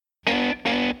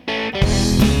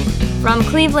From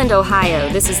Cleveland, Ohio,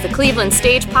 this is the Cleveland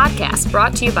Stage Podcast,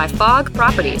 brought to you by Fogg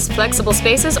Properties. Flexible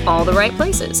spaces, all the right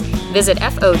places. Visit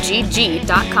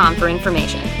fogg.com for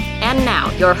information. And now,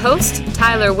 your hosts,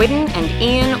 Tyler Whidden and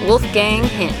Ian Wolfgang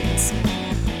Hins.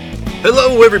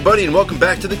 Hello, everybody, and welcome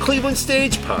back to the Cleveland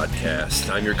Stage Podcast.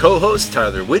 I'm your co-host,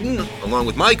 Tyler Whidden, along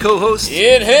with my co-host,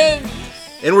 Ian Hins.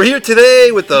 And we're here today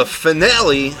with the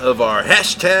finale of our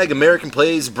hashtag American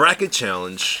Plays Bracket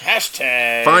Challenge.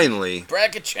 Hashtag Finally.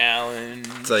 Bracket Challenge.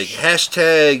 It's like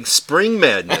hashtag Spring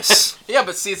Madness. Yeah,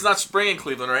 but see, it's not spring in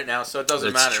Cleveland right now, so it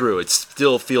doesn't matter. It's true. It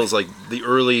still feels like the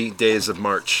early days of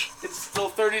March. It's still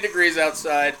 30 degrees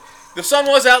outside. The sun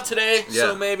was out today,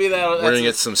 so maybe that's... We're going to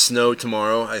get some snow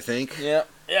tomorrow, I think. Yeah.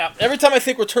 Every time I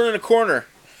think we're turning a corner,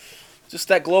 just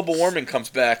that global warming comes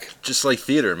back. Just like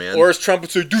theater, man. Or as Trump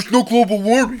would say, there's no global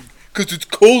warming, because it's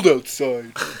cold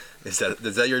outside. Is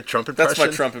that your Trump impression? That's my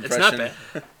Trump impression. It's not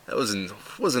bad. That wasn't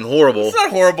horrible. It's not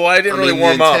horrible. I didn't really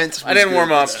warm up. I didn't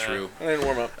warm up. That's true. I didn't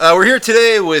warm up. We're here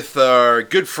today with our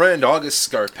good friend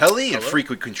August Scarpelli, a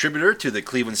frequent contributor to the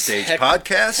Cleveland Stage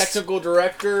Podcast. Technical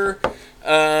director,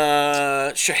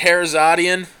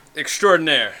 Scheherazadian.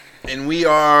 Extraordinaire. And we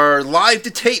are live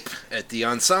to tape at the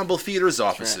Ensemble Theater's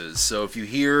offices. Right. So if you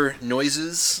hear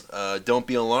noises, don't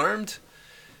be alarmed.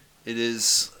 It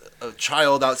is a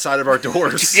child outside of our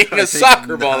doors. Getting a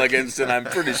soccer ball against it, I'm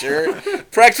pretty sure.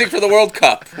 Practicing for the World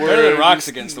Cup. We're rocks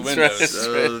against the windows.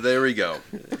 So there we go.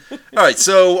 All right,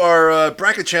 so our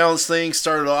bracket challenge thing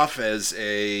started off as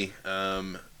a,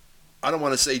 I don't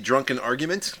want to say drunken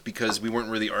argument, because we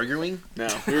weren't really arguing. No,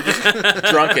 we were just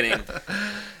drunkening.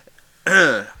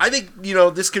 I think,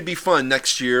 this could be fun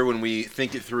next year when we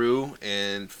think it through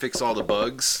and fix all the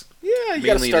bugs. Yeah, you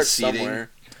got to start somewhere.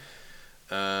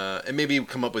 And maybe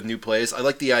come up with new plays. I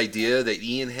like the idea that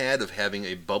Ian had of having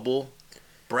a bubble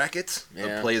bracket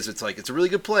of plays. It's like, it's a really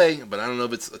good play, but I don't know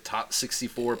if it's a top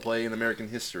 64 play in American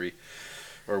history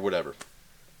or whatever.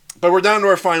 But we're down to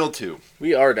our final two.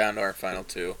 We are down to our final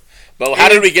two. But how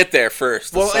did we get there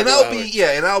first? Well,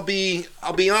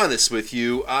 I'll be honest with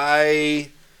you. I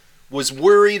was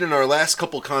worried in our last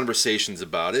couple conversations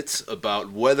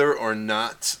about whether or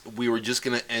not we were just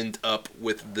going to end up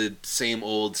with the same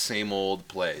old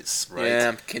plays, right?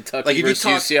 Yeah, Kentucky versus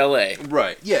UCLA.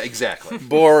 Right, yeah, exactly.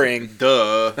 Boring.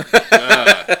 Duh.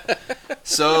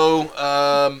 So,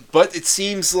 but it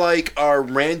seems like our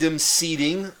random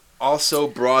seeding also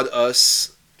brought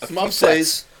us some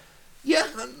upsets. Yeah,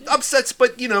 upsets,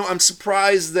 but, I'm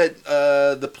surprised that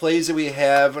the plays that we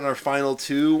have in our final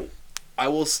two, I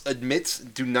will admit,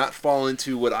 do not fall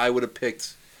into what I would have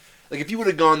picked. Like, if you would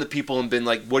have gone to people and been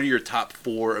like, what are your top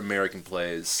 4 American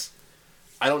plays?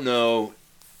 I don't know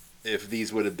if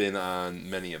these would have been on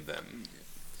many of them.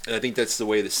 And I think that's the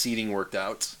way the seeding worked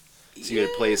out. So you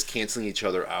had plays canceling each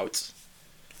other out.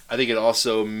 I think it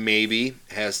also maybe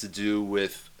has to do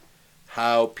with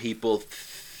how people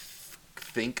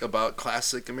think about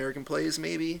classic American plays,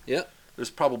 maybe. Yeah. There's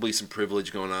probably some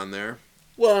privilege going on there.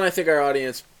 Well, and I think our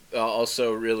audience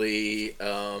also really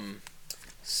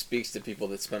speaks to people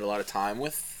that spend a lot of time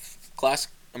with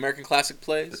American classic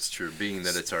plays. That's true, being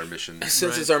that it's our mission.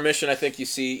 Since it's our mission, I think you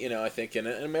see, I think in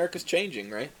America's changing,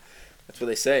 right? That's what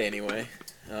they say, anyway.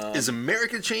 Is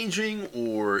America changing,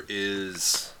 or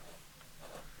is...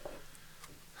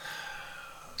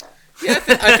 Yeah,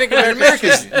 I think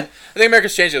America's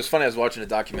changing. It was funny. I was watching a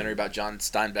documentary about John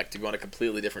Steinbeck, to go on a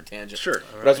completely different tangent. Sure.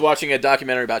 But I was watching a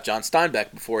documentary about John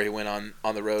Steinbeck before he went on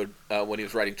the road when he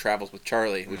was writing Travels with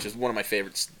Charlie, which is one of my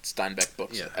favorite Steinbeck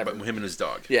books ever. About him and his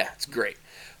dog. Yeah, it's great.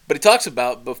 But he talks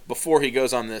about, before he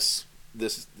goes on this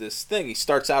thing, he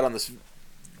starts out on this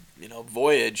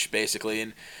voyage, basically,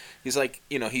 and he's like,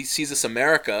 he sees this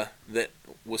America that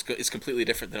is completely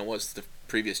different than it was the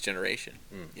previous generation.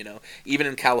 Even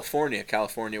in California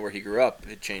where he grew up,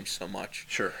 it changed so much.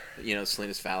 Sure.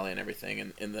 Salinas Valley and everything,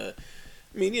 and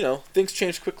things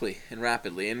change quickly and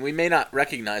rapidly, and we may not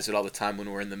recognize it all the time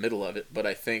when we're in the middle of it, but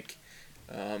I think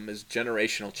as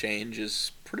generational change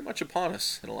is pretty much upon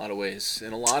us in a lot of ways,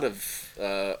 in a lot of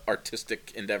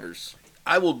artistic endeavors.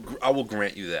 I will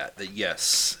grant you that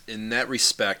yes, in that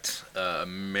respect,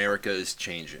 America is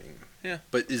changing. Yeah.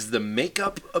 But is the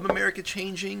makeup of America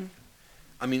changing?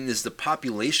 I mean, is the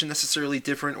population necessarily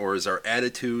different, or is our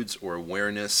attitudes or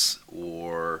awareness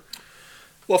or...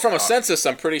 Well, from a census,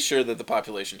 I'm pretty sure that the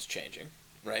population's changing,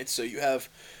 right? So you have,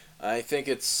 I think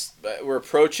we're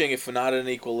approaching, if not an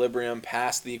equilibrium,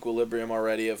 past the equilibrium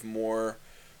already of more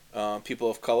people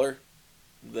of color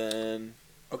than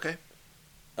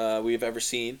we've ever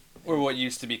seen. Or what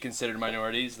used to be considered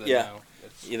minorities. Now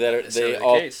they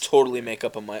all totally make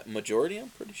up a majority, I'm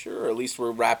pretty sure, or at least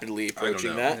we're rapidly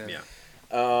approaching that. Yeah.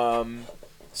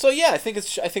 So yeah, I think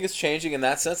it's changing in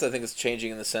that sense. I think it's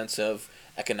changing in the sense of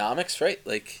economics, right?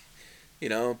 Like,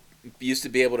 you used to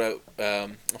be able to. I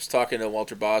was talking to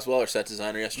Walter Boswell, our set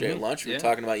designer, yesterday at lunch. We were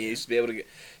talking about you used to be able to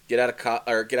get out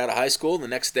of high school, and the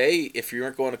next day, if you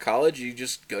weren't going to college, you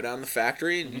just go down to the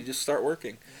factory and you just start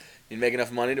working. You make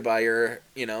enough money to buy your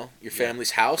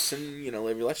family's house and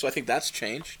live your life. So I think that's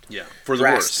changed. Yeah, for the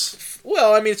worse.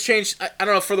 Well, I mean, it's changed. I don't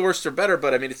know if for the worse or better,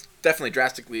 but I mean, it's definitely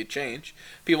drastically a change.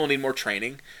 People need more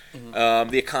training.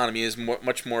 The economy is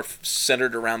much more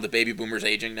centered around the baby boomers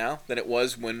aging now than it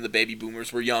was when the baby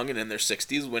boomers were young and in their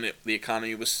 60s, when the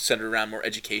economy was centered around more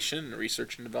education and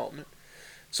research and development.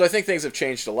 So I think things have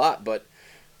changed a lot, but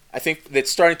I think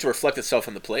it's starting to reflect itself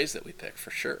in the plays that we pick, for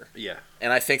sure. Yeah.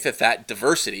 And I think that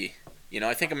diversity,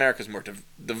 I think America's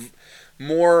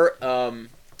more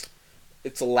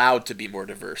it's allowed to be more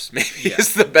diverse, maybe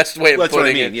is the best way of putting it. That's what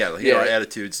I mean, yeah. Our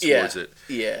attitudes towards it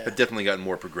have definitely gotten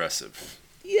more progressive.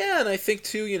 Yeah, and I think,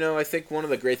 too, I think one of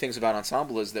the great things about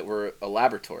Ensemble is that we're a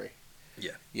laboratory.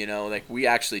 Yeah. Like, we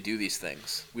actually do these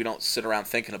things. We don't sit around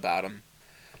thinking about them.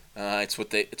 It's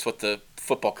what the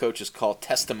football coaches call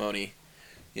testimony.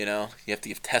 You have to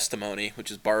give testimony, which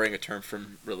is borrowing a term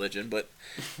from religion, but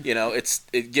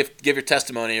give your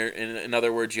testimony. Or in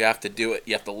other words, you have to do it.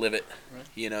 You have to live it. Right.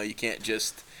 You can't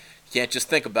just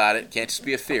think about it. It can't just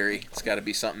be a theory. It's got to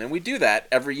be something, and we do that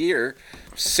every year,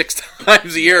 6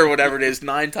 times a year, or whatever it is,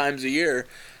 9 times a year.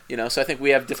 So I think we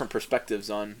have different perspectives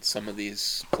on some of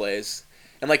these plays,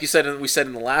 and like you said, we said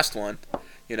in the last one.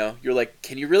 You're like,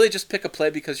 can you really just pick a play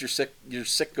because you're sick? You're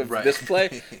sick of this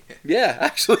play? Yeah,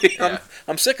 actually,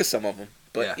 I'm sick of some of them.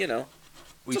 But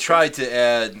we tried to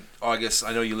add August.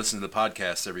 I know you listen to the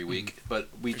podcast every week, but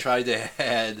we tried to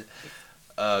add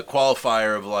a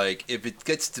qualifier of like, if it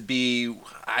gets to be,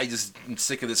 I'm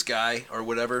sick of this guy or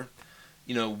whatever.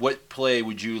 What play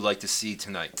would you like to see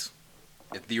tonight?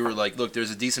 If you were like, look,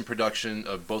 there's a decent production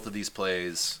of both of these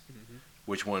plays,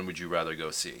 which one would you rather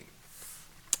go see?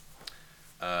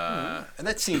 And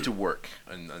that seemed to work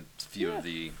in a few of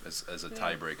the as a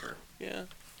tiebreaker. Yeah,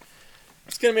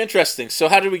 it's gonna be interesting. So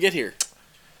how did we get here?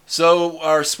 So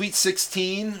our Sweet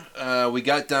 16, we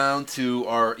got down to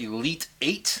our Elite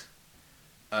 8,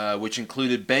 which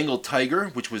included Bengal Tiger,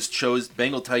 which was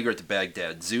Bengal Tiger at the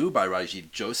Baghdad Zoo by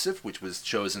Rajiv Joseph, which was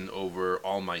chosen over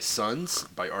All My Sons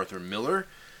by Arthur Miller,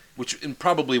 and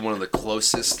probably one of the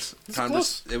closest.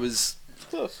 It was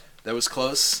close. That was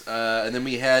close. And then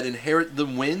we had Inherit the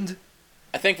Wind.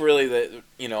 I think really that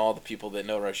all the people that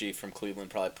know Rajiv from Cleveland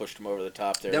probably pushed him over the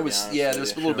top there. There was a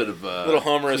little bit of little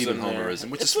homerism,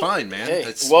 which is fine, man. Hey,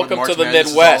 that's welcome what to the Madness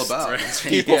Midwest. Is all about.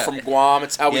 People from Guam.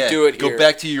 It's how we do it here. Go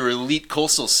back to your elite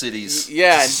coastal cities.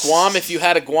 Yeah, and Guam. If you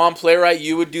had a Guam playwright,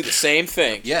 you would do the same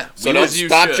thing. Yeah, so don't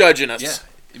stop judging us. Yeah,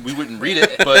 we wouldn't read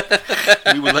it, but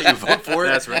we would let you vote for it.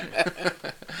 That's right.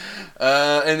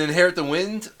 And Inherit the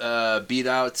Wind beat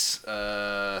out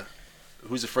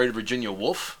Who's Afraid of Virginia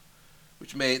Woolf,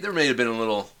 which may have been a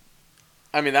little.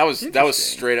 I mean, that was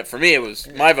straight up for me. It was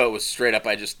my vote was straight up.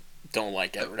 I just don't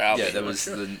like Edward Albee. Yeah, that was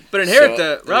But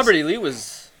Robert E. Lee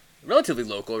was relatively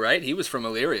local, right? He was from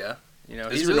Elyria.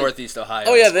 He's from Northeast Ohio.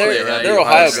 Oh yeah, they're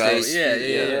Ohio guys. Yeah,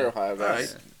 they're Ohio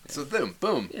guys. All right. So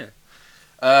boom. Yeah.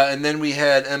 And then we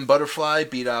had M. Butterfly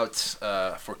beat out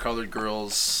For Colored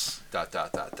Girls. ... That's a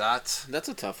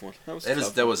tough one.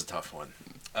 That was a tough one.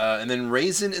 And then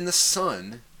Raisin in the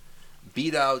Sun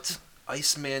beat out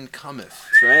Iceman Cometh.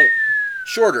 That's right.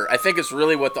 Shorter. I think it's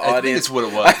really what the audience. I think it's what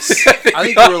it was. I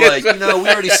think we were like, we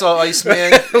already saw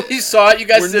Iceman. We saw it. You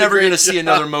guys. We're never going to see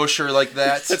another Mosher like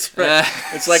that. That's right.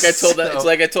 It's like I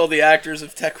told the actors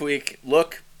of Tech Week.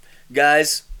 Look,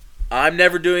 guys. I'm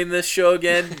never doing this show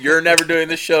again. You're never doing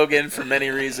this show again for many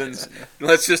reasons.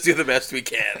 Let's just do the best we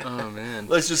can. Oh, man.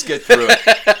 Let's just get through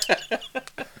it.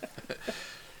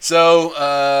 So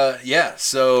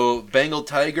Bengal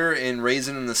Tiger and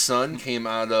Raisin in the Sun came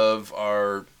out of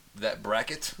that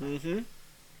bracket. Mm-hmm.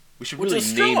 We should really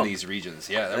name these regions.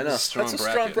 Yeah, that was a strong bracket.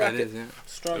 Strong bracket. That is, yeah.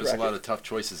 There was a lot of tough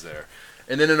choices there.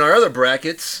 And then in our other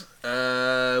brackets,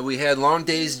 we had Long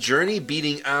Day's Journey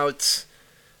beating out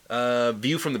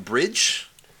View from the Bridge.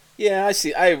 Yeah, I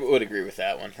see. I would agree with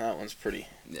that one. That one's pretty.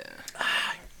 Yeah.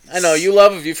 I know you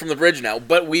love A View from the Bridge now,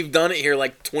 but we've done it here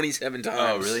like 27 times.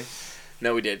 Oh, really?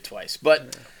 No, we did it twice.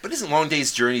 But isn't Long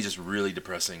Day's Journey just really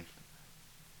depressing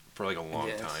for like a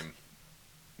long time?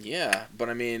 Yeah, but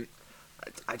I mean,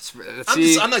 I'm not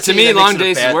saying that Long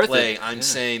Days is worth it. I'm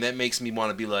saying that makes me want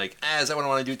to be like, is that what I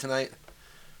want to do tonight?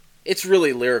 It's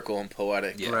really lyrical and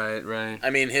poetic. Yeah. Right. I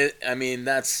mean,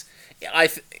 that's.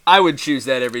 I would choose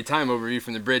that every time over View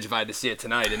from the Bridge if I had to see it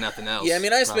tonight and nothing else. Yeah, I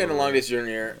mean, Iceman and Long Day's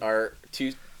Journey are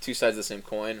two two sides of the same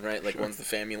coin, right? Like one's the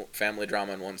family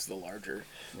drama and one's the larger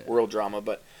world drama.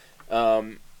 But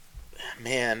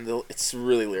man, it's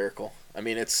really lyrical. I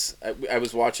mean, I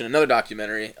was watching another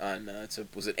documentary on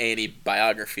was it A&E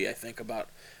biography, I think, about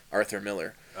Arthur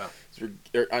Miller.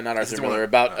 Not Arthur Miller,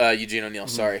 about Eugene O'Neill.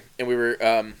 Sorry, and we were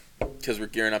because we're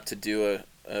gearing up to do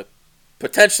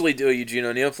potentially do a Eugene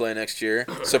O'Neill play next year.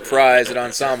 Surprise at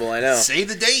Ensemble, I know. Save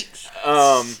the date.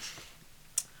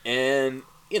 And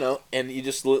and you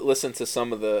just listen to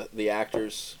some of the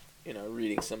actors,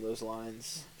 reading some of those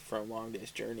lines from Long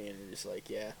Day's Journey, and you're just like,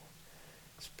 yeah,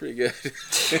 it's pretty good.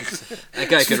 That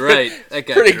guy could write. That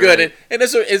guy pretty could good. Write. And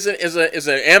as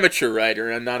an amateur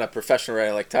writer, and not a professional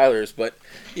writer like Tyler's, but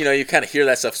you kind of hear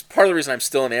that stuff. It's part of the reason I'm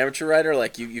still an amateur writer.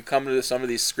 Like you come to some of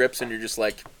these scripts, and you're just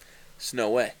like, there's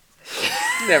no way.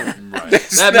 Never. Right.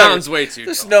 That mountain's way too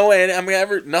There's tall. no way. I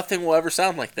mean, nothing will ever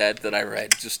sound like that I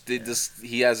write.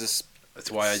 He has this.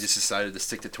 That's why I just decided to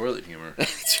stick to toilet humor.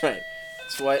 That's right.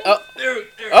 That's why.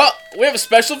 Oh, we have a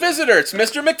special visitor. It's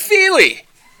Mr. McFeely.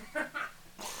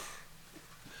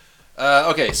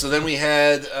 Okay, so then we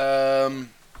had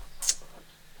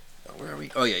where are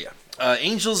we? Oh yeah.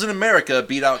 Angels in America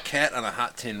beat out Cat on a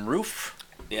Hot Tin Roof.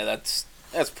 Yeah, that's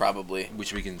probably.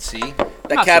 Which we can see.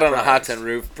 That Not Cat on a surprised. Hot Tin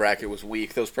Roof bracket was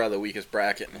weak. That was probably the weakest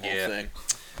bracket in the whole thing.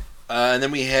 And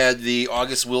then we had the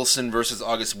August Wilson versus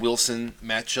August Wilson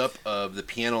matchup of the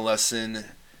piano lesson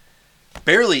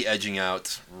barely edging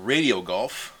out Radio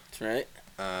Golf. That's right.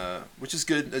 Which is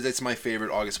good. That's my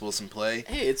favorite August Wilson play.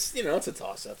 Hey, it's a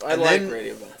toss-up. I like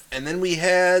Radio Golf. And then we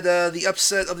had the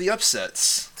upset of the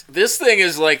upsets. This thing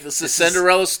is like this is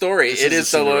Cinderella story. It is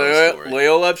the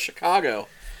Loyola of Chicago.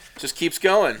 Just keeps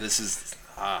going. This is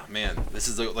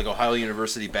like Ohio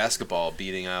University basketball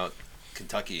beating out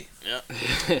Kentucky. Yeah.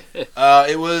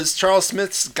 It was Charles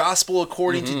Smith's Gospel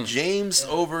According to James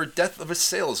over Death of a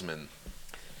Salesman.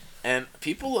 And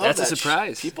people love That's that. a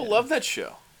surprise. People love that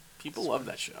show. People love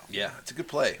that show. Yeah, it's a good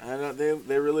play. I know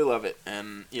they really love it,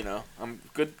 and I'm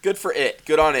good for it.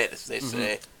 Good on it, as they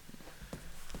say.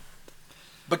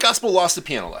 But Gospel lost the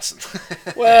piano lesson.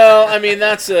 Well, I mean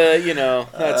that's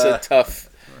a tough.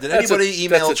 Did That's anybody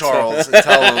email that's a Charles and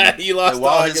tell him He lost that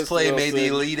while to his August play made the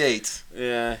Wilson. Elite Eight?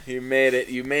 Yeah, you made it.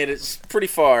 You made it pretty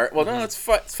far. Well, no, it's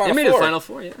Final They Four. made it Final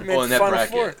Four, yeah. You made Oh, it in that Final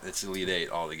bracket, Four. it's Elite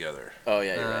Eight altogether. Oh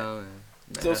yeah, you're right.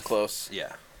 It was close.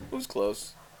 Yeah. It was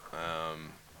close.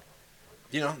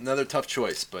 Another tough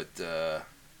choice, but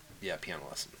yeah, piano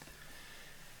lesson.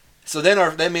 So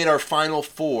then they made our Final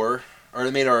Four, or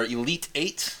they made our Elite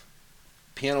Eight.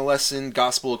 Piano lesson,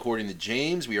 Gospel According to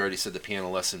James. We already said the piano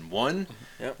lesson won.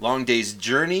 Yep. Long Day's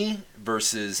Journey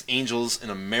versus Angels in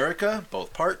America,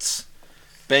 both parts.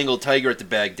 Bengal Tiger at the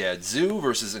Baghdad Zoo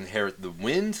versus Inherit the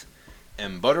Wind.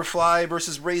 And Butterfly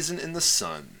versus Raisin in the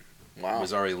Sun. Wow.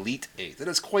 Was our Elite Eight. That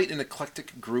is quite an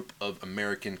eclectic group of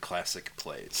American classic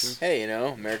plays. Hey,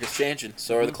 America's changing.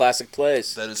 So are the classic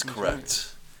plays. That is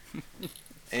correct.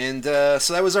 And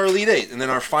so that was our Elite Eight. And then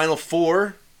our Final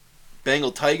Four,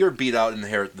 Bengal Tiger beat out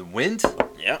Inherit the Wind.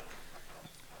 Yeah.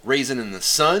 Raisin in the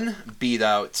Sun beat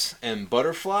out M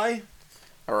Butterfly.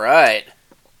 All right.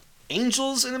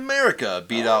 Angels in America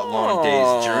beat out Long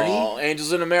Day's Journey.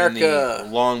 Angels in In America. the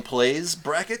long plays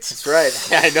bracket. That's right.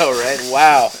 I know, right?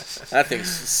 Wow. That thing's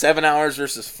 7 hours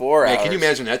versus 4 hours. Yeah, can you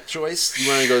imagine that choice? You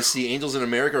want to go see Angels in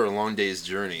America or Long Day's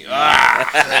Journey?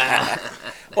 Ah!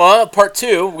 Well, part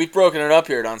 2, we've broken it up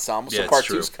here at Ensemble, so Yeah, part it's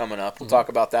true. 2's coming up. We'll talk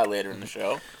about that later in the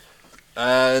show.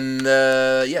 And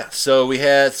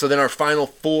so then our Final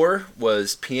Four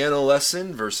was Piano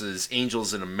Lesson versus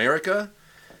Angels in America,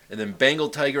 and then Bengal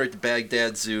Tiger at the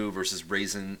Baghdad Zoo versus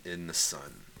Raisin in the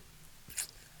Sun.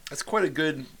 That's quite a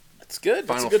good That's good.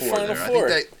 Final That's a good Four Final there. Four.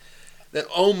 I think that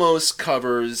almost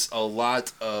covers a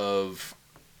lot of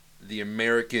the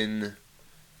American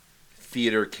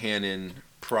theater canon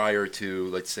prior to,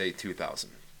 let's say, 2000.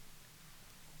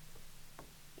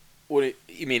 What do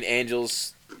you mean,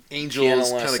 Angels? Angels Piano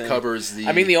kind Lesson. of covers the...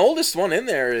 I mean, the oldest one in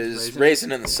there is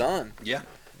Raisin in the Sun. Yeah.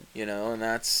 And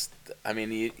that's... I mean,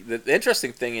 the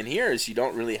interesting thing in here is you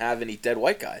don't really have any dead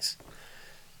white guys.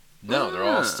 No, they're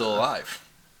all still alive.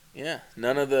 Yeah,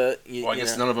 none of the... I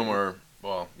guess none of them are...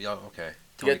 Well, yeah, okay.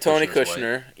 You get Tony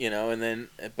Kushner's Kushner, and then...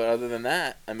 But other than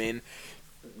that, I mean,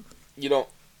 you don't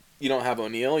have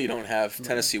O'Neill, you don't have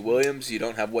Tennessee Williams, you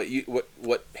don't have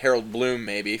what Harold Bloom,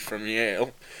 maybe, from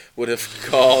Yale, would have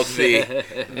called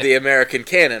the American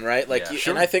canon, right? Like, Yeah,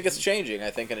 sure. And I think it's changing. I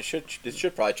think, and it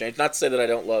should probably change. Not to say that I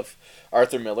don't love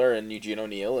Arthur Miller and Eugene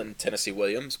O'Neill and Tennessee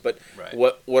Williams, but Right.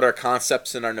 what our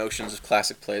concepts and our notions of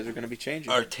classic plays are going to be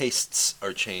changing. Our tastes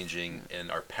are changing and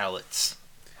our palates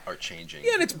are changing.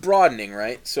 Yeah, and it's broadening,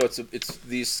 right? So it's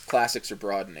these classics are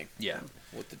broadening. Yeah.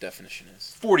 What the definition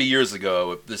is. 40 years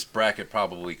ago, this bracket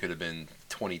probably could have been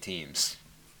 20 teams.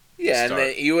 Yeah, and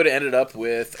then you would have ended up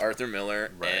with Arthur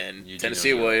Miller and Eugene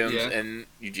Tennessee O'Neill. Williams and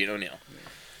Eugene O'Neill.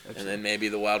 Yeah. And then maybe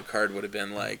the wild card would have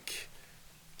been like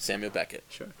Samuel Beckett.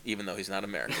 Sure. Even though he's not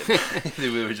American.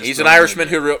 He's an Irishman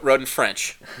who wrote in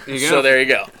French. So there you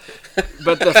go.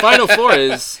 But the Final Four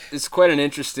is quite an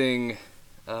interesting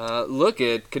look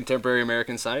at contemporary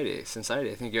American society.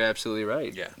 I think you're absolutely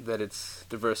right. Yeah. That it's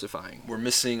diversifying. We're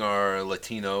missing our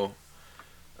Latino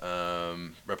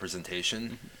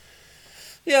representation.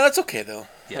 Yeah, that's okay though.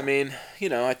 Yeah. I mean,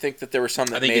 I think that there were some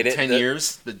that made it. I think in 10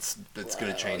 years, that's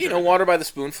going to change. Water by the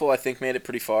Spoonful, I think, made it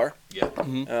pretty far. Yeah.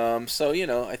 Mm-hmm. So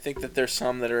I think that there's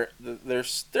some that are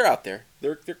they're out there.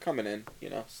 They're coming in.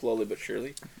 Slowly but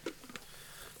surely.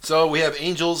 So we have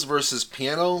Angels versus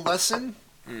Piano Lesson,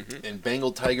 and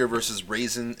Bengal Tiger versus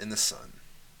Raisin in the Sun.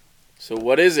 So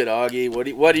what is it, Augie?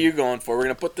 What are you going for? We're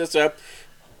gonna put this up.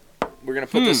 We're gonna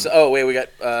put this. Oh wait, we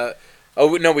got.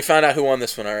 Oh no, we found out who won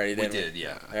this one already. Didn't we? Did,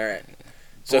 yeah. All right.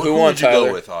 So who won, would you Tyler?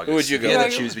 go with, August? Who would you go You had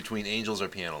with? to choose between Angels or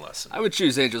Piano Lesson. I would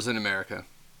choose Angels in America.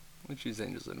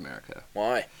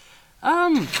 Why?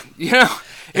 It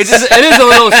is a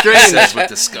little strange. Says with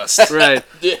disgust. Right.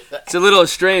 It's a little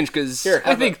strange because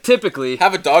I think typically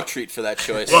have a dog treat for that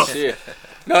choice. Yeah.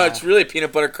 No, it's really a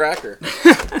peanut butter cracker.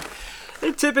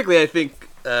 Typically, I think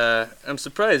I'm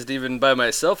surprised even by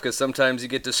myself because sometimes you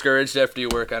get discouraged after you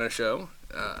work on a show,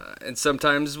 and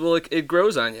sometimes it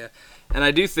grows on you. And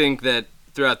I do think that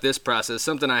throughout this process,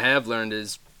 something I have learned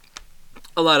is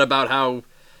a lot about how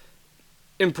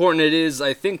important it is,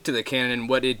 I think, to the canon and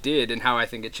what it did and how I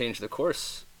think it changed the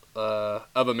course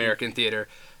of American theater.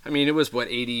 I mean, it was,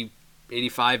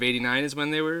 85, 89 is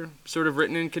when they were sort of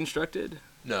written and constructed?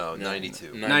 No,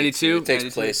 92. 92? It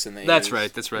takes place in the 80s.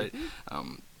 That's right.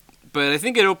 But I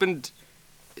think it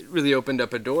really opened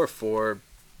up a door for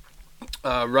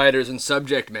writers and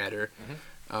subject matter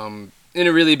in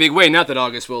a really big way. Not that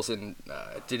August Wilson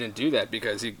didn't do that,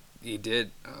 because he did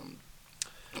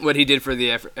what he did for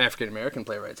the African American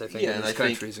playwrights. I think in this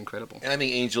country is incredible. And I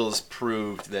think Angels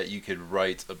proved that you could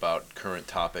write about current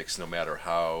topics no matter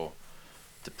how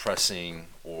depressing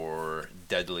or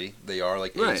deadly they are,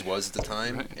 like AIDS was at the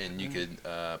time, and you could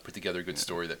put together a good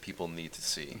story that people need to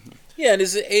see. Yeah, and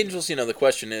is it Angels? The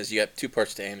question is, you have 2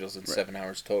 parts to Angels in 7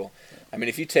 hours total. I mean,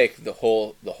 if you take the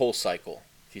whole cycle,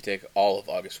 if you take all of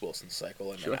August Wilson's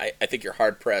cycle, I think you're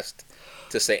hard pressed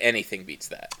to say anything beats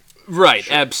that.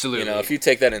 Right, absolutely. If you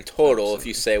take that in total, if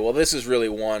you say, well, this is really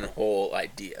one whole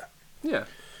idea,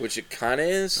 which it kind of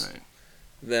is,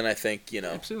 then I think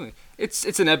absolutely.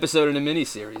 It's an episode in a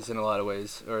mini-series in a lot of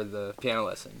ways, or the Piano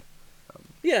Lesson.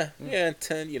 10.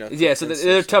 So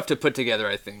they're tough to put together,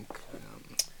 I think.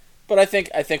 But I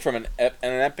think from an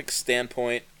epic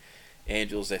standpoint,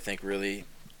 Angels, I think, really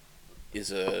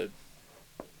is a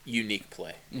unique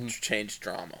play. It's changed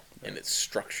drama in its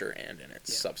structure and in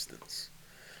its substance.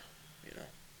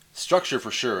 Structure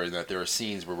for sure, in that there are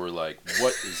scenes where we're like,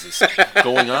 what is this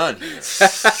going on here?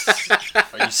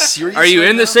 Are you serious? Are you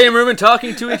in the same room and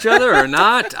talking to each other or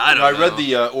not? I don't know. I read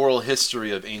the oral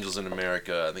history of Angels in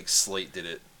America. I think Slate did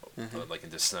it like in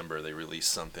December. They released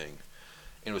something.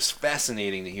 And it was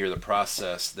fascinating to hear the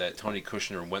process that Tony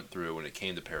Kushner went through when it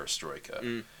came to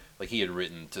Perestroika. Like, he had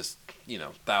written just,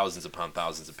 thousands upon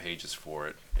thousands of pages for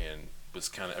it, and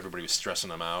was everybody was stressing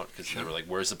him out because they were like,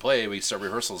 where's the play? We start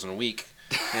rehearsals in a week.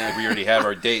 Like, we already have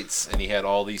our dates, and he had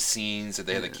all these scenes that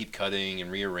they had to keep cutting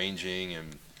and rearranging,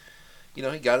 and he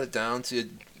got it down to.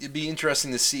 It'd be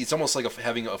interesting to see. It's almost like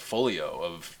having a folio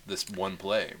of this one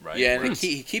play, right? Yeah, and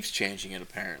he keeps changing it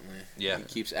apparently. Yeah, he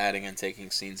keeps adding and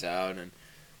taking scenes out, and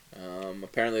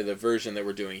apparently the version that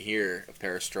we're doing here of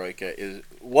Perestroika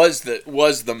was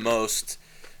the most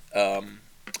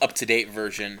up to date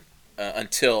version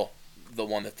until the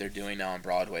one that they're doing now on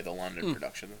Broadway, the London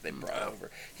production that they brought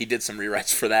over. He did some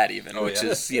rewrites for that even, which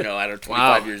is,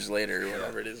 25 years later, or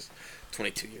whatever it is,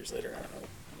 22 years later, I don't know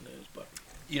what it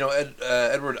is. But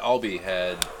Edward Albee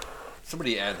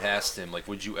somebody had asked him, like,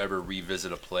 would you ever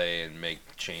revisit a play and make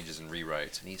changes and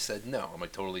rewrites? And he said, no, I'm a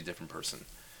totally different person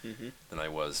than I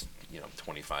was,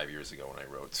 25 years ago when I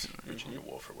wrote Virginia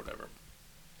Woolf or whatever.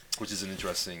 Which is an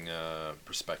interesting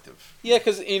perspective. Yeah,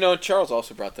 because, Charles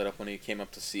also brought that up when he came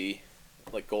up to see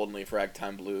like Golden Leaf,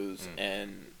 Ragtime Blues,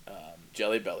 and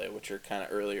Jelly Belly, which are kind of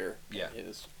earlier in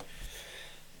his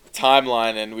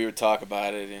timeline, and we would talk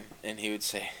about it, and he would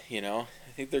say, I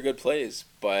think they're good plays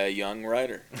by a young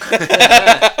writer.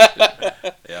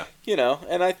 Yeah.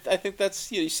 And I think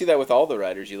that's, you see that with all the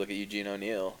writers. You look at Eugene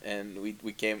O'Neill, and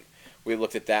we we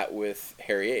looked at that with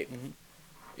Harry Ape,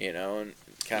 you know, and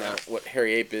kind of what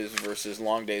Harry Ape is versus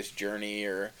Long Day's Journey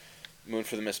or Moon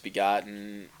for the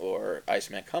Misbegotten or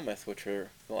Iceman Cometh, which are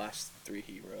the last 3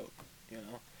 he wrote, you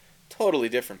know. Totally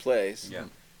different plays. Yeah.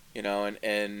 You know,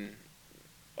 and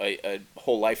a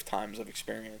whole lifetimes of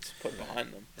experience put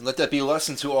behind them. And let that be a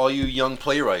lesson to all you young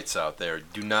playwrights out there.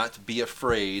 Do not be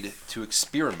afraid to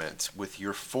experiment with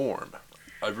your form.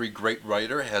 Every great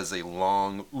writer has a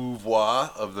long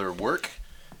oeuvre of their work,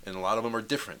 and a lot of them are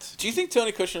different. Do you think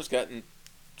Tony Kushner's gotten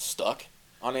stuck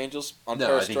on Angels? On No, I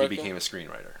Perestroika? think he became a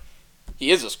screenwriter.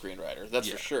 He is a screenwriter, that's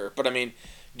Yeah. for sure. But I mean,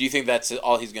 do you think that's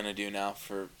all he's going to do now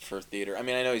for theater? I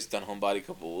mean, I know he's done Homebody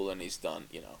Kabul and he's done,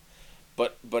 you know,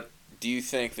 but do you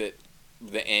think that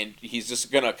he's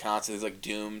just going to constantly, like,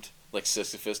 doomed, like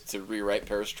Sisyphus, to rewrite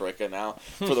Perestroika now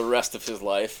for the rest of his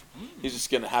life? He's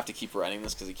just going to have to keep writing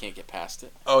this because he can't get past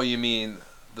it. Oh, you mean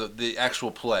the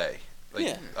actual play? Like,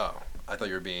 Yeah. Oh, I thought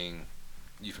you were being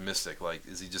euphemistic. Like,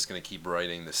 is he just going to keep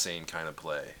writing the same kind of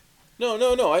play? No.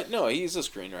 He's a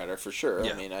screenwriter for sure.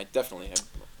 Yeah. I mean, I definitely have.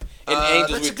 In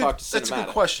Angels, we've talked to That's a good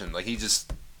question. Like, he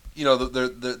just, you know,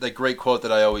 the great quote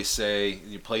that I always say: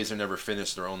 "Plays are never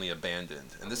finished; they're only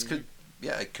abandoned." And this could,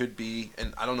 it could be.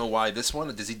 And I don't know why this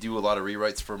one. Does he do a lot of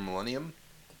rewrites for Millennium?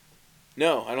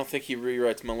 No, I don't think he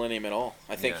rewrites Millennium at all.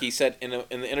 I think he said in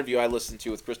the interview I listened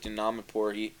to with Christian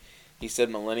Namapour, he said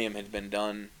Millennium had been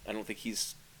done. I don't think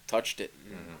he's touched it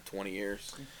in 20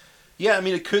 years. Yeah, I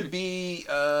mean, it could be.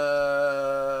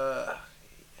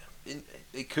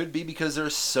 It could be because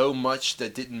there's so much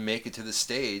that didn't make it to the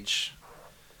stage.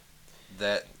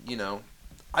 That, you know,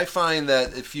 I find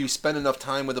that if you spend enough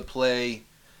time with a play,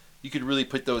 you could really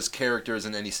put those characters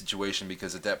in any situation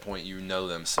because at that point you know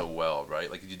them so well,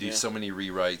 right? Like, you do so many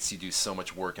rewrites, you do so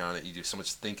much work on it, you do so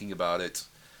much thinking about it.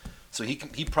 So he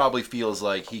probably feels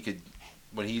like he could,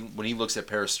 when he looks at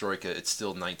Perestroika, it's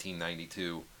still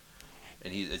 1992,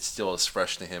 and it's still as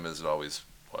fresh to him as it always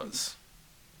was.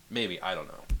 Maybe, I don't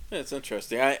know. Yeah, it's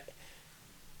interesting.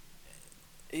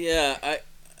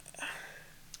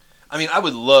 I mean, I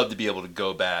would love to be able to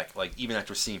go back, like, even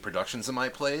after seeing productions of my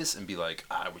plays, and be like,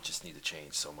 I would just need to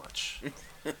change so much.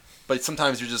 But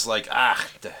sometimes you're just like,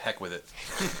 the heck with it.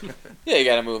 Yeah, you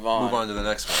got to move on. Move on to the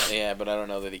next one. Yeah, but I don't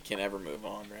know that he can ever move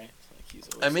on, right? Like, he's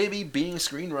always... And maybe being a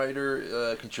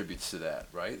screenwriter contributes to that,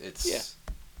 right?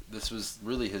 This was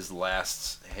really his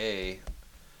last heyday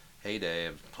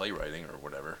of playwriting or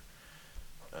whatever.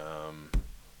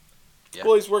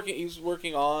 Well, he's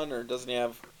working on, or doesn't he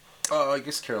have... Oh, I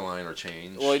guess Caroline or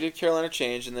Change. Well, he did Carolina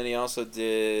Change, and then he also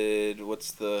did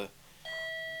what's the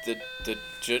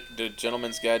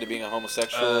Gentleman's Guide to Being a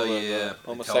Homosexual. The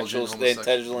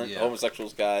Intelligent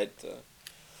Homosexual's Guide.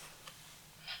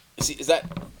 Is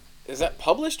that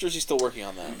published, or is he still working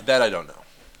on that? That I don't know.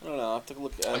 I don't know. I'll have to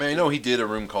look. I mean, I know he did A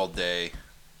Room Called Day.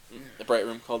 The Bright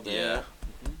Room Called Day. Yeah.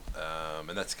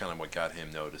 And that's kind of what got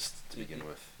him noticed to begin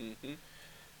with. Mm-hmm.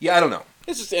 Yeah, I don't know.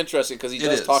 It's just interesting because he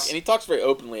does talk, and he talks very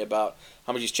openly about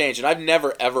how much he's changed. And I've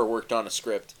never, ever worked on a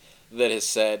script that has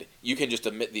said, you can just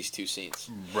omit these 2 scenes.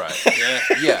 Right.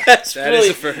 Yeah. That is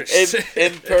the first.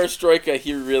 In Perestroika,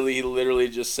 he literally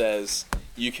just says,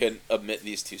 you can omit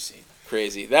these 2 scenes.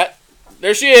 Crazy.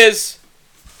 There she is.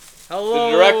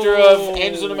 Hello. The director of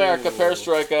Angels in America,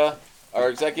 Perestroika, our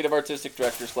executive artistic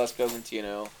director, Celeste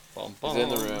Cosentino, is in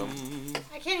the room.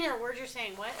 I can't hear a word you're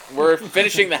saying. What? We're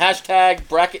finishing the hashtag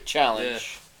bracket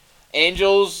challenge. Yeah.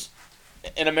 Angels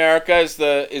in America is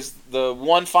the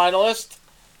one finalist.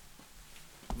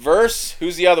 Verse,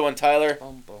 who's the other one, Tyler?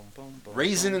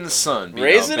 Raisin in the Sun.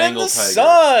 Raisin in the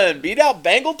Sun beat out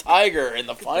Bengal Tiger in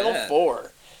the final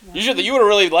 4. You would have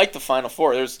really liked the final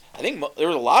 4. I think there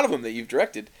was a lot of them that you've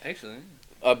directed. Actually,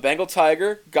 Bengal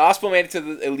Tiger, Gospel made it to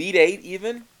the Elite 8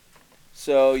 even.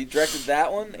 So you directed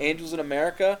that one, Angels in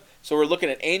America. So we're looking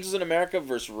at Angels in America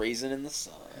versus Raisin in the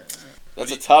Sun.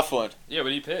 That's a tough one. Yeah, what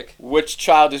do you pick? Which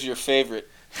child is your favorite?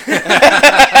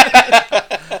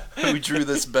 Who drew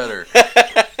this better?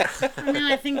 I mean,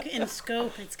 I think in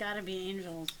scope, it's got to be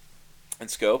Angels. In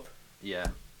scope? Yeah.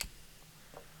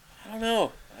 I don't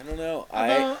know.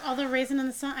 Although Raisin in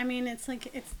the Sun, I mean, it's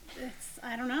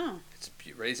I don't know.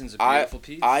 Raisin's a beautiful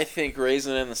piece. I think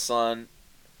Raisin in the Sun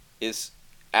is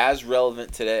as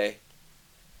relevant today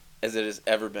as it has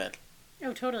ever been.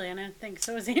 Oh, totally, and I think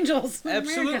so is Angels.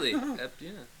 Absolutely.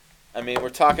 Yeah. I mean, we're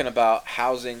talking about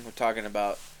housing. We're talking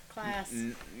about class.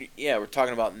 We're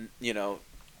talking about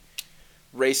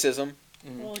racism,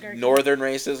 Oligarchy. northern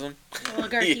racism.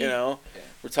 Oligarchy.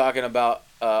 We're talking about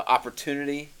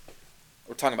opportunity.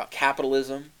 We're talking about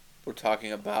capitalism. We're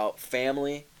talking about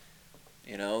family.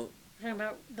 We're talking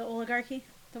about the oligarchy.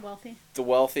 The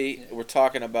wealthy. Yeah. We're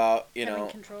talking about, Having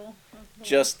control of the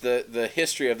just the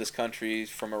history of this country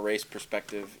from a race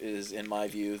perspective is, in my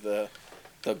view, the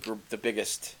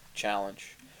biggest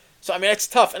challenge. So I mean, it's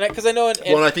tough, and because I know.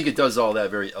 And I think it does all that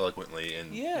very eloquently,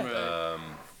 and yeah.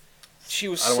 She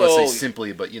was. I don't want to say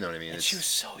simply, but you know what I mean. She was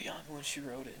so young when she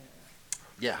wrote it.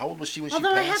 Yeah, how old was she when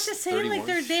Although she I passed? have to say, 31?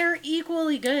 like they're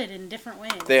equally good in different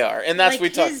ways. They are, and that's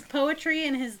like his talk. poetry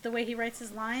and the way he writes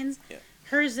his lines. Yeah.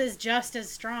 Hers is just as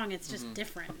strong. It's just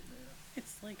different.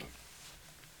 It's like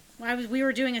we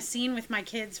were doing a scene with my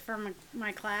kids from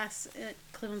my class at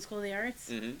Cleveland School of the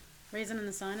Arts, Raisin in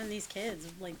the Sun, and these kids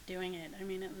like doing it. I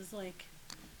mean, it was like.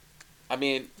 I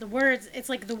mean, the words. It's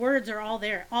like the words are all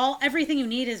there. Everything you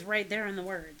need is right there in the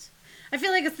words. I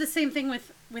feel like it's the same thing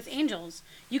with Angels.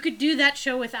 You could do that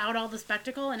show without all the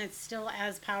spectacle, and it's still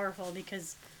as powerful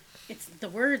because the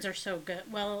words are so good,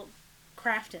 well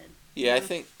crafted. Yeah, you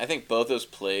know? I think both those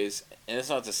plays, and it's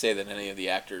not to say that any of the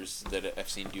actors that I've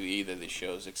seen do either of these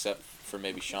shows, except for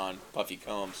maybe Sean Puffy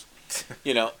Combs.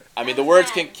 I mean the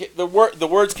words can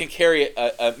carry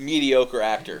a mediocre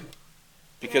actor,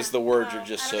 because the words are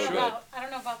just so good. I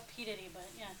don't know about P. Diddy, but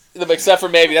yes. Except for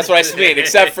maybe, that's what I mean,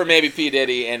 except for maybe P.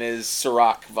 Diddy and his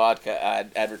Ciroc vodka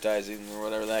advertising or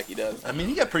whatever the heck he does. I mean,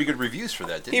 he got pretty good reviews for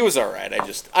that, didn't he? He was alright.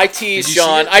 I teased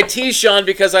Sean. I teased Sean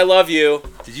because I love you.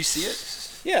 Did you see it?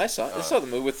 Yeah, I saw it. I saw the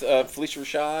movie with Felicia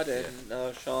Rashad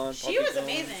and Sean. She was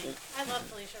amazing. I love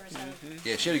Felicia Rashad.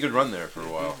 Yeah, she had a good run there for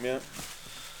a while. Yeah.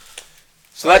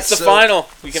 So that's the final.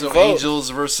 We can vote. Angels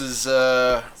versus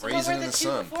Raisin in the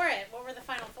Sun. Before it? What were the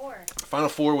final four? Final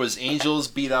four was Angels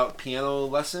beat out Piano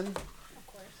Lesson. Of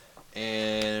course.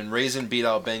 And Raisin beat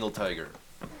out Bengal Tiger.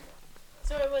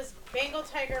 So it was Bengal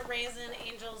Tiger, Raisin,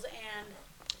 Angels, and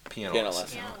Piano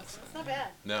Lesson. That's not bad.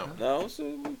 No.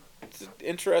 It's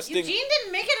interesting. Eugene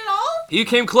didn't make it at all? You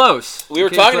came close. We were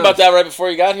talking about that right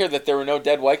before you got here, that there were no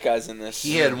dead white guys in this.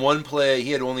 He had one play.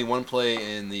 He had only one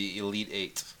play in the Elite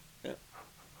Eight.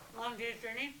 Long Day's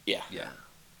Journey? Yeah.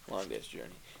 Long Day's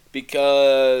Journey.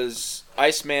 Because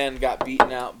Iceman got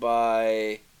beaten out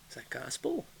by... Is that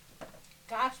Gospel?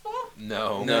 Gospel?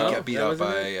 No. He got beat out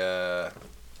by...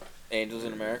 Angels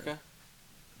in America?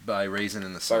 By Raisin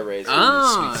in the Sun. By Raisin.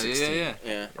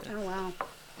 Yeah. Oh, wow.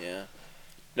 Yeah.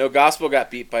 No, Gospel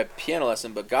got beat by Piano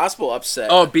Lesson, but Gospel upset.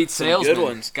 Oh, beat Salesman. Good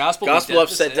ones. Gospel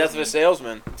upset Death of a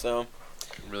Salesman. So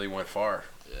really went far.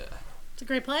 Yeah. It's a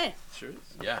great play. Sure is.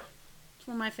 Yeah. It's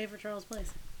one of my favorite Charles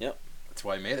plays. Yep. That's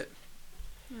why I made it.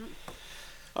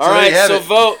 All right, so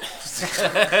vote.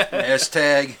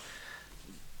 Hashtag.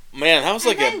 Man, that was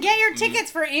like then get your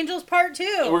tickets for Angels Part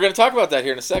 2. We're gonna talk about that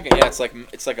here in a second. Yeah, it's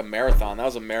like a marathon. That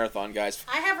was a marathon, guys.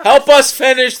 Help us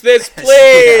finish this,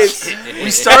 please.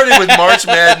 We started with March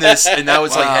Madness, and now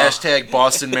it's like hashtag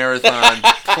Boston Marathon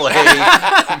play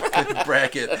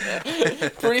bracket.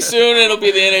 Pretty soon it'll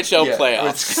be the NHL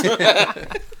playoffs.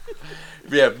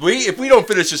 If we don't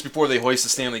finish this before they hoist the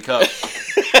Stanley Cup,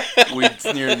 we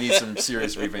need some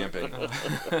serious revamping.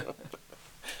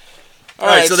 All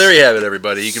right, so there you have it,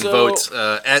 everybody. You can vote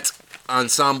at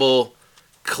Ensemble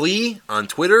Cle on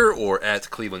Twitter or at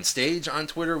Cleveland Stage on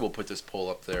Twitter. We'll put this poll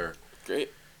up there.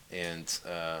 Great. And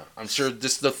I'm sure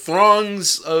just the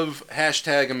throngs of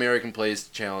hashtag American Plays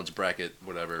Challenge bracket,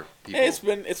 whatever. People. Hey,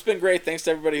 it's been great. Thanks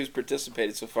to everybody who's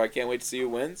participated so far. I can't wait to see who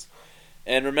wins.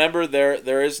 And remember,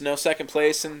 there is no second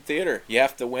place in theater. You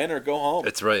have to win or go home.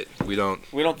 That's right. We don't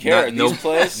care. These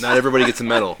plays. Not everybody gets a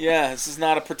medal. Yeah, this is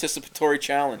not a participatory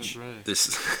challenge.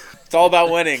 That's right. It's all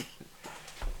about winning.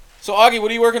 So, Augie,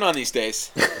 what are you working on these days?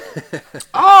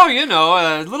 Oh,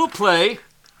 a little play.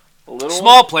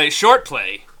 Small play, short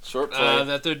play. Short play.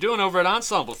 That they're doing over at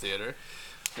Ensemble Theater.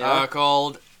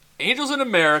 Called Angels in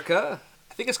America.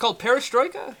 I think it's called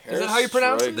Perestroika. Is that how you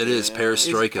pronounce it? That is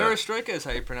Perestroika. Perestroika is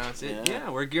how you pronounce it. Yeah,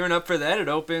 we're gearing up for that. It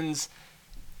opens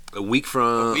a week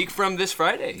from this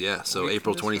Friday. Yeah, so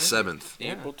April 27th.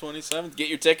 Yeah. April 27th. Get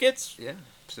your tickets. Yeah,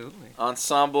 absolutely.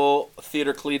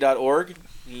 EnsembleTheaterCle.org.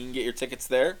 You can get your tickets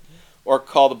there, or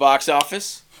call the box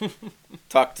office.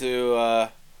 Talk to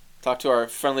our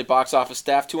friendly box office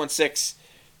staff.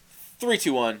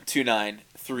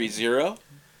 216-321-2930.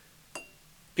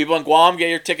 People in Guam, get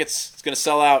your tickets. It's going to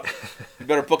sell out. You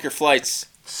better book your flights.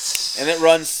 And it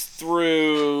runs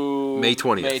through May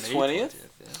 20th. May 20th.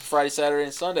 Friday, Saturday,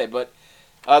 and Sunday. But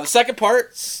the second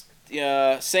part,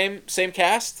 same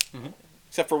cast,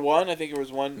 except for one. I think there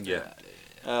was one. Yeah.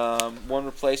 One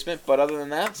replacement. But other than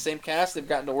that, same cast. They've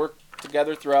gotten to work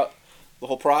together throughout the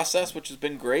whole process, which has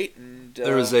been great. And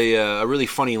there was a really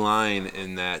funny line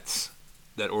in that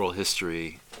oral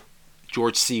history.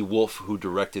 George C. Wolfe, who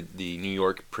directed the New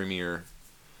York premiere,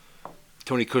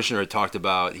 Tony Kushner had talked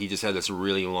about he just had this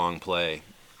really long play.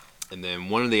 And then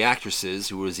one of the actresses,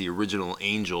 who was the original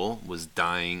Angel, was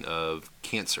dying of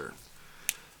cancer.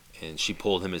 And she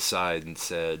pulled him aside and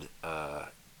said,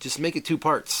 just make it 2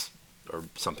 parts, or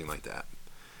something like that.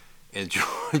 And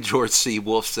George C.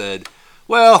 Wolfe said,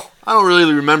 well, I don't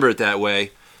really remember it that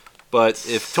way, but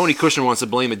if Tony Kushner wants to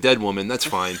blame a dead woman, that's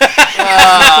fine.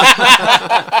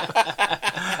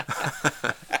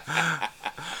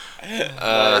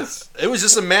 It was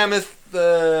just a mammoth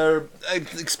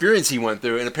experience he went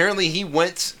through, and apparently he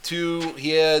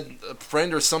had a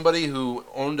friend or somebody who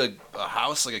owned a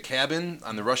house, like a cabin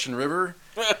on the Russian River,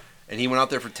 and he went out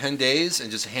there for 10 days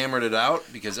and just hammered it out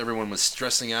because everyone was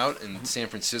stressing out in San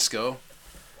Francisco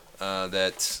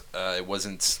that it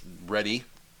wasn't ready.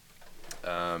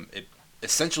 It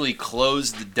essentially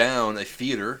closed down a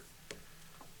theater,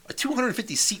 a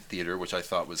 250-seat theater, which I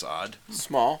thought was odd.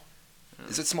 Small.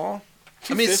 Is it small?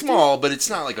 I mean, it's small, but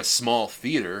it's not like a small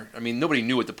theater. I mean, nobody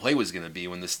knew what the play was going to be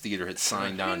when this theater had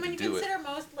signed on to do it. When you consider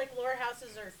most lower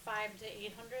houses are 500 to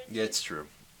 800. Yeah, it's true.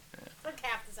 It's like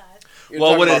half the size.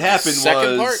 Well, what had happened was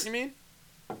second part. You mean?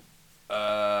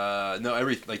 No,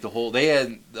 the whole. They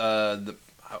had I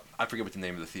forget what the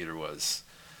name of the theater was,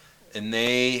 and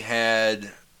they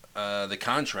had the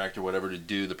contract or whatever to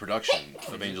do the production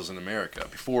of Angels in America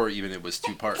before even it was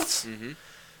 2 parts,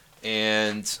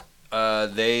 and.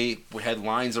 They had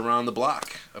lines around the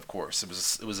block. Of course, it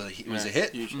was a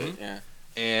hit. Huge hit, yeah.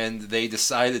 And they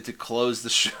decided to close the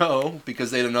show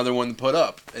because they had another one to put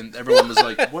up, and everyone was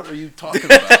like, "What are you talking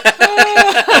about?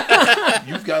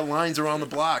 You've got lines around the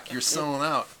block. You're selling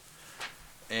out."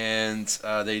 And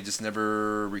they just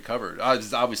never recovered.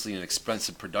 It's obviously an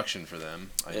expensive production for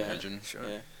them, I imagine. Sure.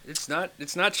 Yeah. It's not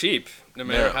cheap, no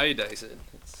matter how you dice it.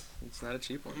 It's not a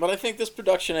cheap one. But I think this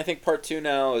production, part 2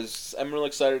 now is. I'm really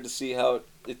excited to see how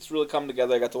it's really come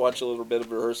together. I got to watch a little bit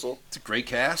of rehearsal. It's a great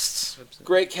cast.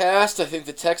 Great cast. I think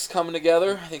the tech's coming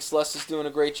together. I think Celeste is doing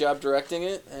a great job directing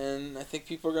it, and I think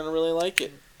people are going to really like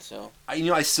it. So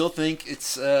I still think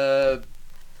it's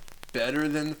better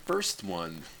than the first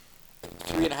one.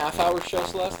 3.5 hour show,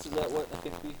 Celeste. Is that what I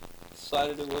think we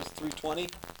decided it was? 3:20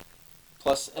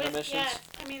 plus intermissions.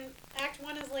 Yeah, I mean, Act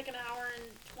 1 is like an hour and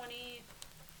 20.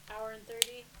 Hour and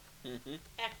 30. Mm-hmm.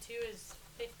 Act 2 is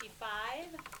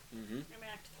 55. Mm-hmm.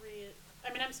 Act 3 is...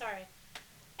 I'm sorry.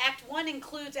 Act 1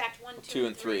 includes Act 1, 2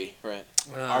 and 3. Right.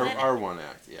 Our one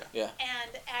act, yeah. Yeah.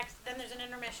 And then there's an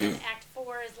intermission. Act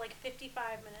 4 is like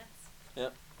 55 minutes.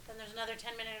 Yep. Then there's another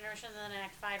 10-minute intermission, and then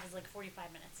Act 5 is like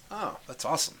 45 minutes. Oh, that's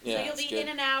awesome. Yeah, so you'll be in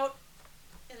and out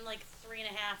in like 3.5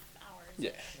 hours.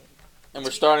 Yeah. And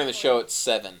we're starting the show at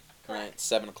 7. Right,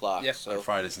 7 o'clock. Yeah, so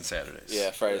Fridays and Saturdays. Yeah,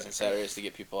 Fridays and Saturdays to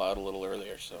get people out a little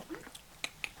earlier. So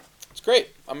it's great.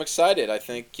 I'm excited. I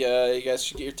think you guys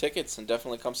should get your tickets and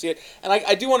definitely come see it. And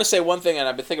I do want to say one thing, and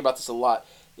I've been thinking about this a lot,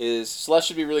 is Celeste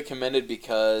should be really commended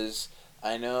because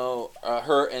I know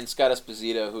her and Scott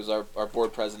Esposito, who's our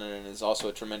board president and is also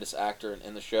a tremendous actor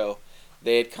in the show,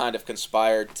 they had kind of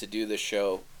conspired to do this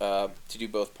show, to do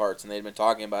both parts, and they had been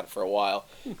talking about it for a while.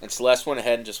 And Celeste went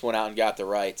ahead and just went out and got the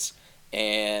rights.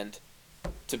 And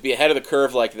to be ahead of the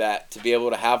curve like that, to be able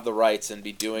to have the rights and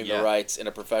be doing the rights in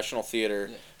a professional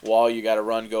theater while you got a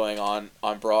run going on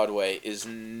Broadway is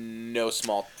no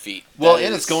small feat. Well,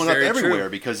 and it's going up everywhere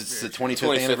because it's the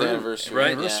 25th anniversary.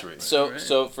 Right. Yeah.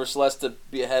 So for Celeste to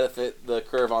be ahead of the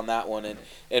curve on that one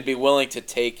and be willing to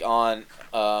take on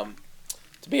to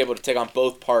be able to take on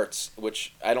both parts,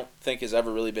 which I don't think has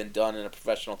ever really been done in a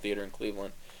professional theater in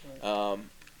Cleveland.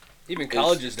 Even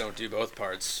colleges don't do both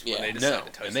parts. Yeah. When they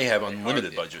decide and they have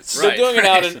unlimited budgets. They're doing it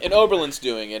out in Oberlin's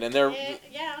doing it, and they're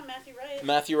Matthew Wright.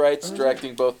 Matthew Wright's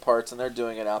directing both parts, and they're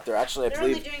doing it out there. Actually, they're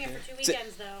only doing it for 2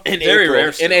 weekends though. In Very April,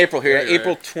 rare still. in April here, Very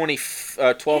April rare.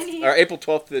 12th or April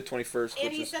 12th to the 21st.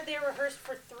 And he said they rehearsed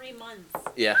for 3 months.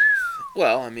 Yeah.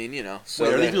 Well, I mean, So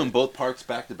wait, are they doing both parts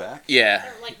back to back? Yeah.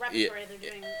 They're like repertory. They're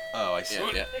doing. Oh, I see.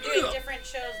 Yeah. They're doing different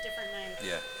shows, different nights.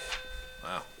 Yeah.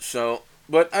 Wow. So,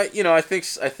 but I think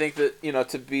that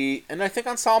to be, and I think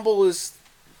ensemble is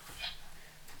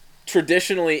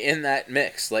traditionally in that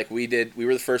mix. Like we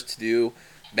were the first to do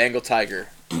Bengal Tiger,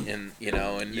 and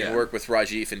work with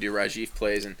Rajiv and do Rajiv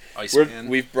plays, and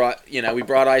we brought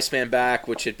Iceman back,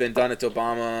 which had been done at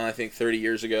Obama, I think 30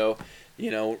 years ago.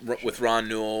 With Ron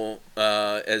Newell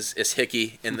as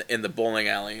Hickey in the bowling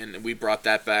alley, and we brought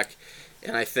that back.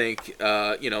 And I think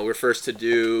we're first to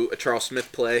do a Charles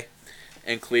Smith play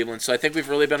in Cleveland, so I think we've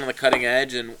really been on the cutting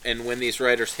edge. And when these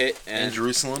writers hit and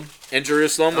Jerusalem, which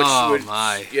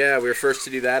we were first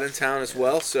to do that in town as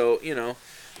well. So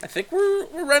I think we're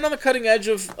right on the cutting edge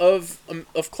of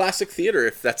classic theater,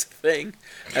 if that's a thing.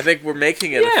 I think we're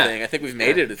making it a thing. I think we've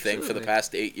made it a thing for the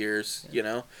past 8 years, you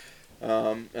know.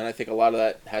 And I think a lot of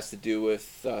that has to do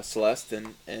with Celeste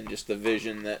and just the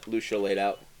vision that Lucia laid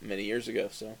out many years ago.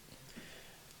 So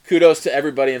kudos to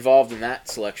everybody involved in that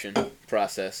selection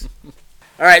process.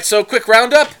 All right, so quick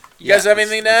roundup. You guys have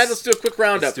anything to add? Let's do a quick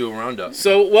roundup. Let's do a roundup.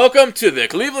 So welcome to the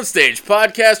Cleveland Stage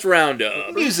Podcast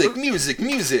Roundup. Music.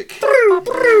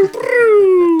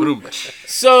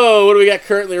 So what do we got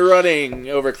currently running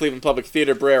over at Cleveland Public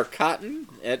Theater, Brer Cotton?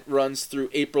 It runs through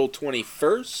April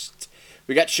 21st.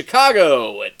 We got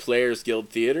Chicago at Players Guild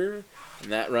Theater,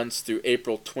 and that runs through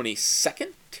April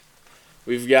 22nd.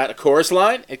 We've got A Chorus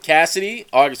Line at Cassidy,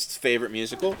 August's favorite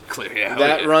musical.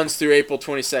 That runs through April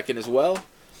 22nd as well.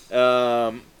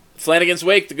 Flanagan's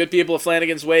Wake, the good people of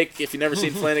Flanagan's Wake. If you've never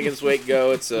seen Flanagan's Wake,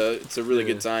 go. It's a really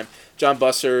good time. John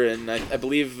Busser and I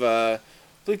believe Joe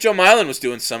Mylan was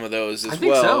doing some of those as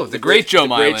well. I think so. The great Joe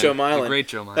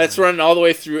Mylan. That's running all the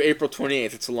way through April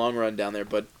 28th. It's a long run down there,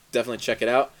 but definitely check it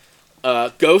out.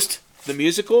 Ghost, the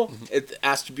musical, at the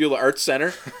Ashtabula Arts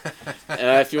Center.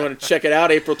 If you want to check it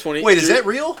out, April 20th. Wait, is that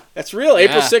real? That's real.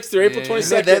 April 6th through April 22nd.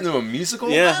 They made that into a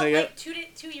musical? Yeah. Well, like 2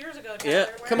 years ago, Tyler. Yeah.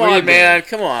 Come on, man.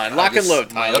 Come on. Lock and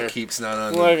load, My Tyler. upkeep's not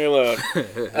on Lock and load.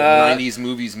 90s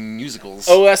movies and musicals.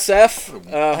 OSF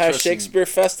has Shakespeare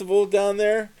Festival down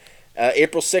there.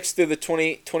 April 6th through the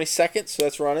 22nd, so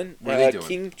that's running. What are they doing?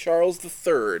 King Charles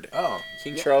III. Oh.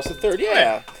 King Charles III,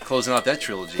 yeah. Closing out that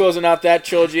trilogy. And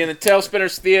the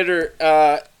Tailspinners Theater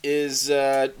is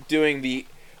doing the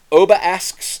Oba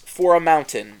Asks for a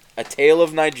Mountain, A Tale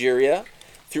of Nigeria,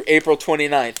 through April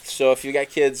 29th. So if you got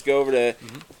kids, go over to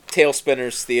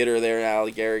Tailspinners Theater there,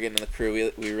 Ali Garrigan and the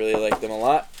crew. We really like them a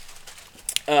lot.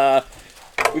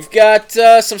 We've got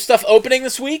some stuff opening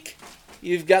this week.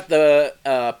 You've got the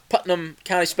Putnam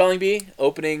County Spelling Bee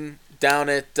opening down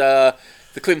at the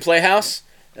Cleveland Playhouse.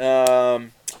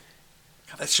 That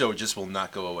show just will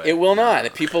not go away. It will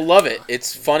not. People love it.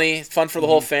 It's funny. It's fun for the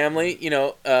whole family. You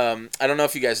know, I don't know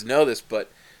if you guys know this,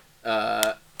 but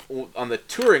on the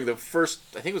touring, I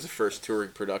think it was the first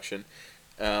touring production,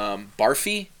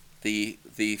 Barfy, the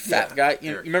fat guy.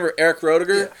 You remember Eric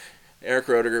Roediger? Yeah. Eric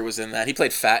Roediger was in that. He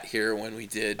played Fat here when we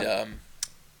did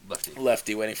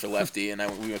Lefty, Waiting for Lefty, and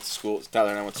we went to school.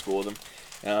 Tyler and I went to school with him.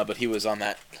 But he was on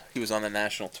that. He was on the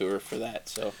national tour for that.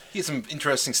 So he had some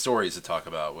interesting stories to talk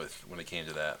about when it came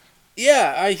to that.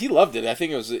 Yeah, he loved it. I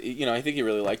think it was. I think he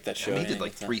really liked that show. He did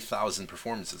like 3,000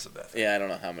 performances of that thing. Yeah, I don't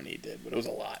know how many he did, but it was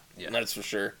a lot. Yeah, that's for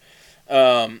sure.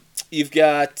 You've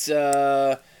got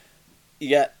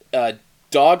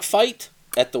Dogfight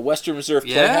at the Western Reserve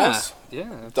Playhouse.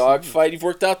 Yeah, Dogfight. You've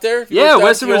worked out there?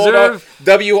 Western Reserve.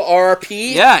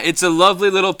 WRP. Yeah, it's a lovely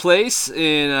little place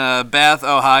in Bath,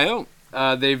 Ohio.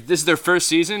 This is their first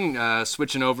season,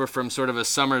 switching over from sort of a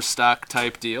summer stock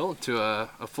type deal to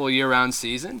a full year-round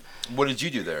season. What did you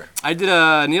do there? I did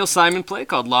a Neil Simon play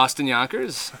called Lost in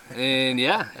Yonkers, and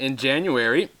in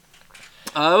January.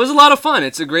 It was a lot of fun.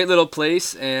 It's a great little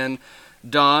place, and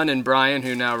Dawn and Brian,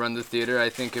 who now run the theater, I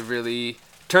think have really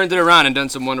turned it around and done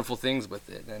some wonderful things with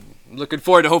it. And I'm looking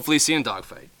forward to hopefully seeing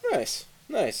Dogfight. Nice.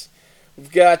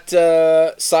 We've got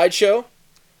Sideshow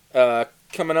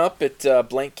coming up at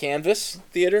Blank Canvas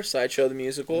Theater, Sideshow the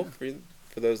musical,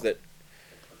 for those that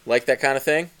like that kind of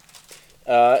thing.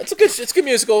 It's a good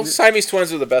musical. Siamese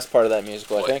Twins are the best part of that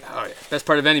musical, I think. Oh, yeah. Best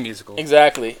part of any musical.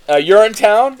 Exactly.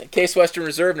 Urinetown, Case Western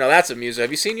Reserve. Now that's a musical.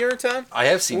 Have you seen Urinetown? I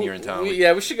have seen Urinetown.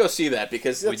 We should go see that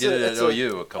because we did it at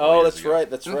OU a couple years ago.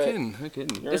 That's right. No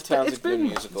kidding. Urinetown's a good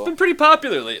musical. It's been pretty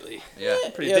popular lately. Yeah.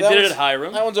 They did it at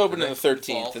Hiram. That one's open on the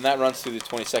 13th, and that runs through the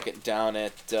 22nd down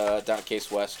at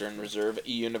Case Western Reserve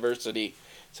University.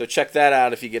 So check that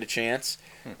out if you get a chance.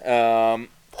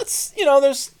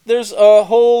 There's a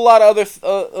whole lot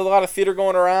of theater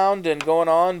going around and going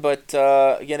on, but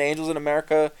again, Angels in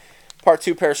America Part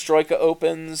 2 Perestroika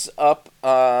opens up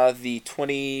the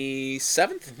 27th.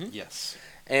 Mm-hmm. Yes.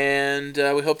 And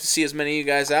we hope to see as many of you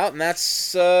guys out, and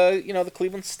that's the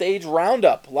Cleveland Stage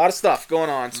Roundup. A lot of stuff going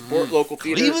on. Support local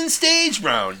theater. Cleveland Stage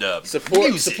Roundup.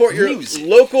 Support your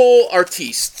local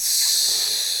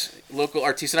artistes.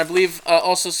 And I believe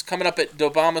also coming up at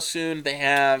Dobama soon, they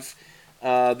have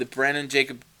the Brandon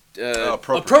Jacob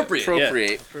Appropriate.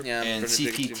 Yeah. And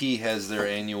CPT has their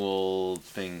annual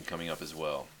thing coming up as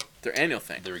well. Their annual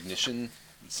thing. Their Ignition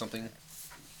something.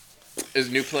 Is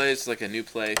new play? It's like a new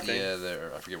play thing. Yeah,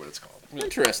 I forget what it's called.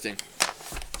 Interesting.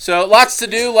 So lots to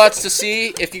do, lots to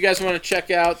see. If you guys want to check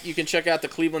out, you can check out the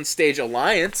Cleveland Stage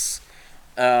Alliance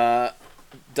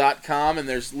 .com, and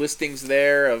there's listings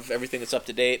there of everything that's up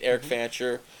to date. Eric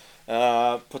Fancher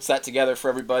puts that together for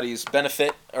everybody's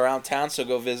benefit around town. So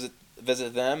go visit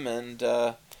them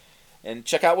and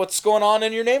check out what's going on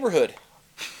in your neighborhood.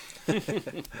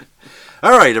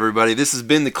 All right, everybody. This has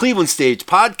been the Cleveland Stage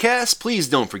Podcast. Please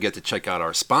don't forget to check out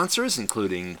our sponsors,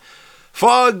 including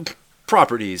Fog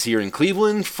Properties here in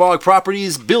Cleveland. Fog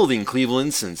Properties, building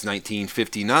Cleveland since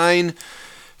 1959.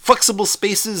 Flexible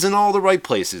spaces in all the right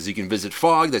places. You can visit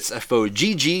Fog, that's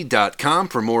FOGG.com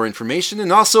for more information.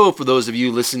 And also, for those of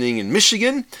you listening in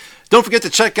Michigan, don't forget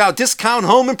to check out Discount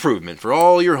Home Improvement for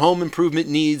all your home improvement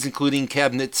needs, including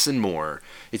cabinets and more.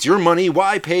 It's your money,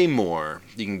 why pay more?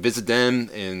 You can visit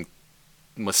them in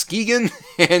Muskegon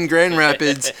and Grand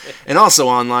Rapids, and also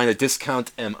online at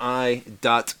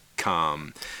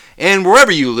discountmi.com. And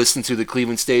wherever you listen to the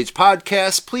Cleveland Stage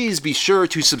Podcast, please be sure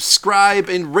to subscribe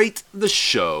and rate the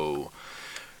show.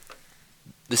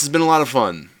 This has been a lot of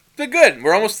fun. Been good.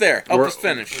 We're almost there. Help us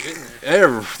finish.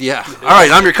 Yeah. All right,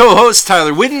 I'm your co-host,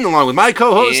 Tyler Whidden, along with my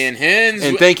co-host. Ian Hins.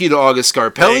 And thank you to August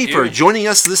Scarpelli for joining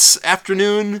us this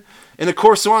afternoon. And of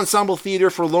course, to Ensemble Theater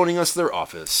for loaning us their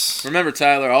office. Remember,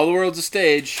 Tyler, all the world's a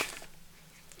stage.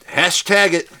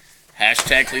 Hashtag it.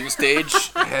 Hashtag Cleveland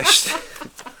Stage.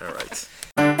 Hashtag. All right.